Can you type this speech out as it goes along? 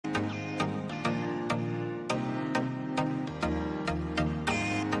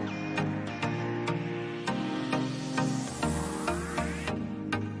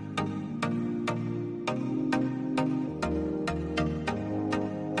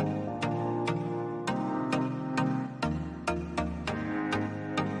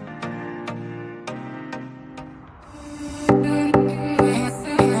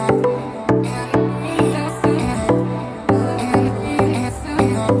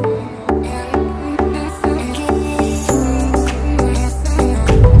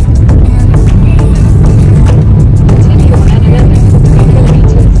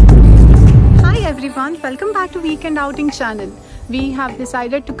channel. We have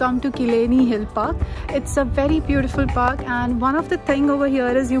decided to come to Killiney Hill Park. It's a very beautiful park, and one of the thing over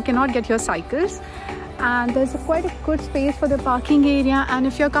here is you cannot get your cycles, and there's quite a good space for the parking area.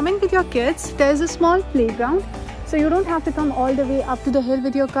 And if you're coming with your kids, there's a small playground, so you don't have to come all the way up to the hill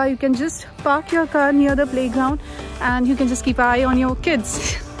with your car. You can just park your car near the playground and you can just keep an eye on your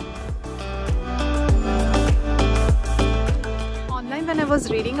kids. Online, when I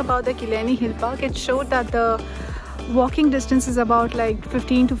was reading about the Killiney Hill Park, it showed that the walking distance is about like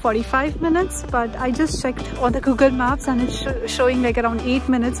 15 to 45 minutes, but I just checked on the Google Maps and it's showing like around 8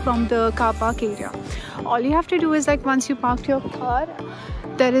 minutes from the car park area. All you have to do is, like, once you parked your car,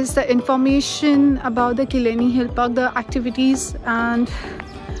 there is the information about the Killiney Hill Park, the activities and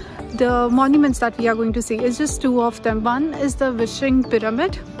the monuments that we are going to see. It's just two of them. One is the wishing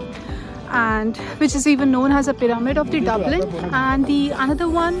pyramid, and which is even known as a pyramid of the Dublin, and the another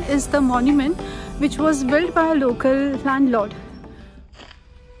one is the monument which was built by a local landlord.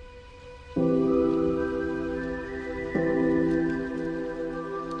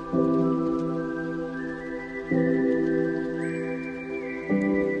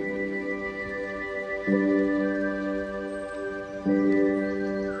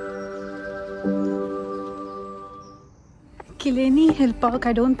 Killiney Hill Park,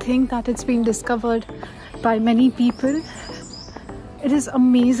 I don't think that it's been discovered by many people. It is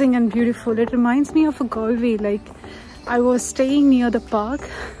amazing and beautiful. It reminds me of a Galway. Like, I was staying near the park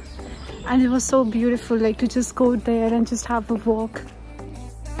and it was so beautiful, like, to just go there and just have a walk.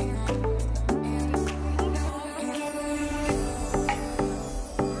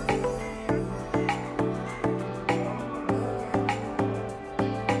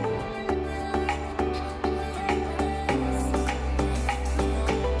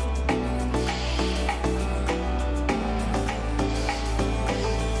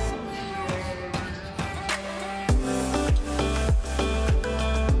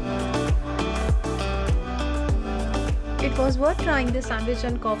 It was worth trying the sandwich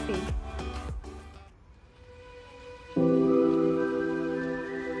and coffee.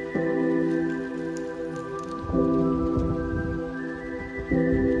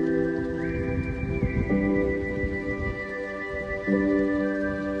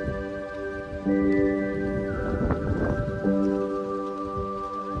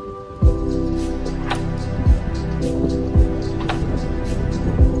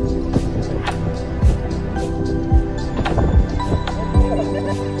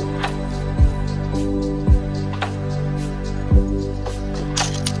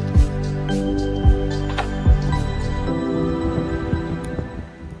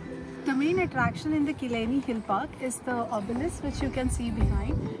 Attraction in the Killiney Hill Park is the obelisk, which you can see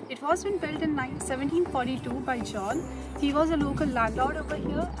behind. It was been built in 1742 by John. He was a local landlord over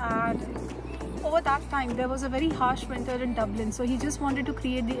here, and over that time there was a very harsh winter in Dublin, so he just wanted to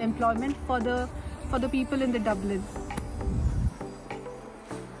create the employment for the people in the Dublin.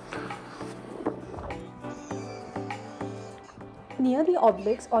 Near the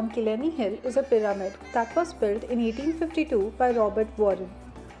obelisk on Killiney Hill is a pyramid that was built in 1852 by Robert Warren,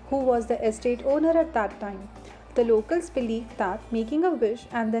 who was the estate owner at that time. The locals believed that making a wish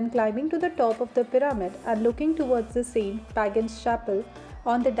and then climbing to the top of the pyramid and looking towards the St. Pagan's Chapel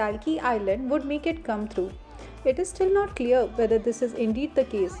on the Dalkey Island would make it come true. It is still not clear whether this is indeed the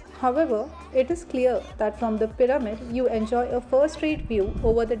case. However, it is clear that from the pyramid you enjoy a first-rate view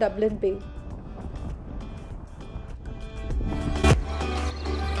over the Dublin Bay.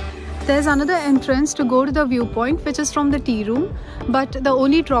 There's another entrance to go to the viewpoint, which is from the tea room, but the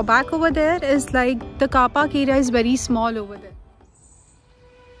only drawback over there is, like, the car park area is very small over there.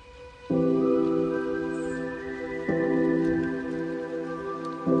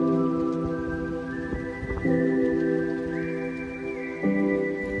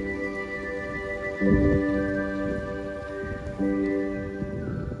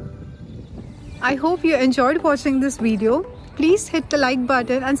 I hope you enjoyed watching this video. Please hit the like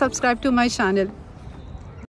button and subscribe to my channel.